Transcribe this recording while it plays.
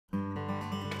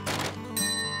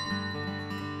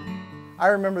I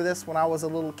remember this when I was a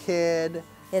little kid.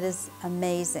 It is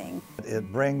amazing.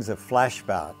 It brings a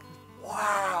flashback.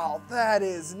 Wow, that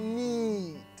is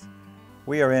neat.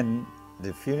 We are in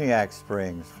DeFuniak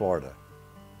Springs, Florida.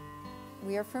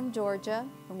 We are from Georgia,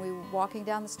 and we were walking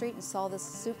down the street and saw this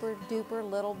super duper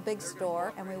little big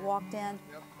store, and we walked in.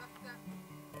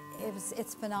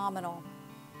 It's phenomenal.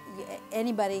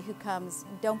 Anybody who comes,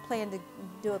 don't plan to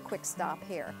do a quick stop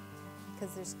here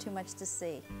because there's too much to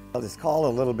see. Well, it's called a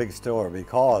Little Big Store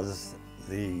because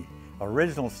the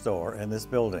original store in this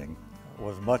building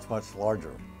was much, much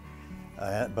larger.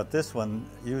 But this one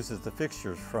uses the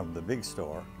fixtures from the big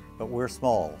store, but we're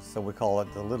small, so we call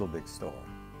it the Little Big Store.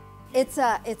 It's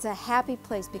a happy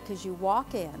place because you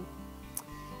walk in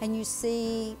and you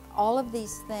see all of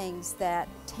these things that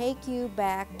take you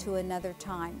back to another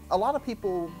time. A lot of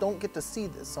people don't get to see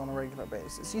this on a regular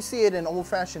basis. You see it in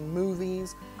old-fashioned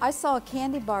movies. I saw a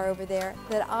candy bar over there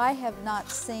that I have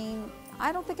not seen.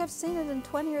 I don't think I've seen it in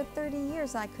 20 or 30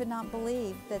 years. I could not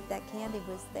believe that that candy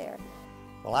was there.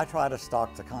 Well, I try to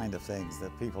stock the kind of things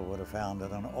that people would have found at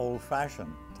an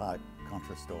old-fashioned type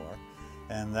country store.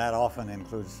 And that often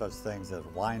includes such things as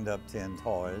wind-up tin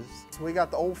toys. So we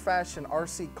got the old-fashioned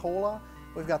RC Cola,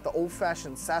 we've got the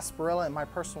old-fashioned sarsaparilla, and my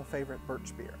personal favorite,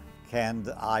 birch beer.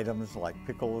 Canned items like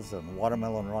pickles and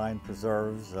watermelon rind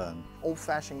preserves and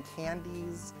old-fashioned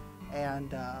candies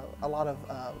and a lot of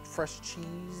fresh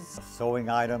cheese. Sewing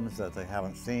items that they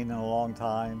haven't seen in a long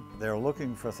time. They're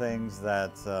looking for things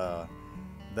that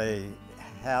they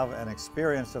have an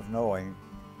experience of knowing,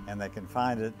 and they can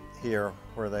find it here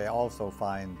where they also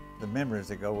find the memories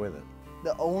that go with it.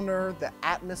 The owner, the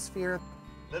atmosphere.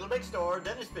 Little Big Store,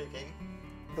 Dennis speaking.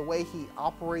 The way he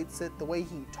operates it, the way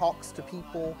he talks to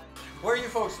people. Where you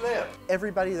folks live?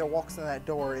 Everybody that walks in that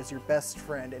door is your best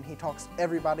friend, and he talks to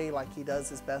everybody like he does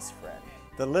his best friend.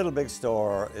 The Little Big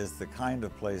Store is the kind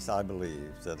of place, I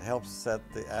believe, that helps set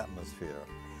the atmosphere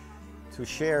to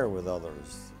share with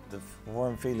others the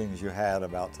warm feelings you had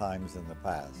about times in the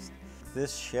past.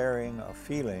 This sharing of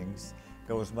feelings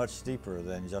goes much deeper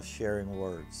than just sharing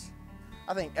words.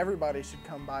 I think everybody should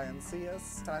come by and see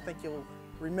us, and I think you'll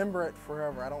remember it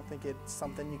forever. I don't think it's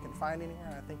something you can find anywhere,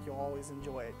 and I think you'll always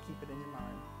enjoy it. Keep it in your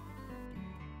mind.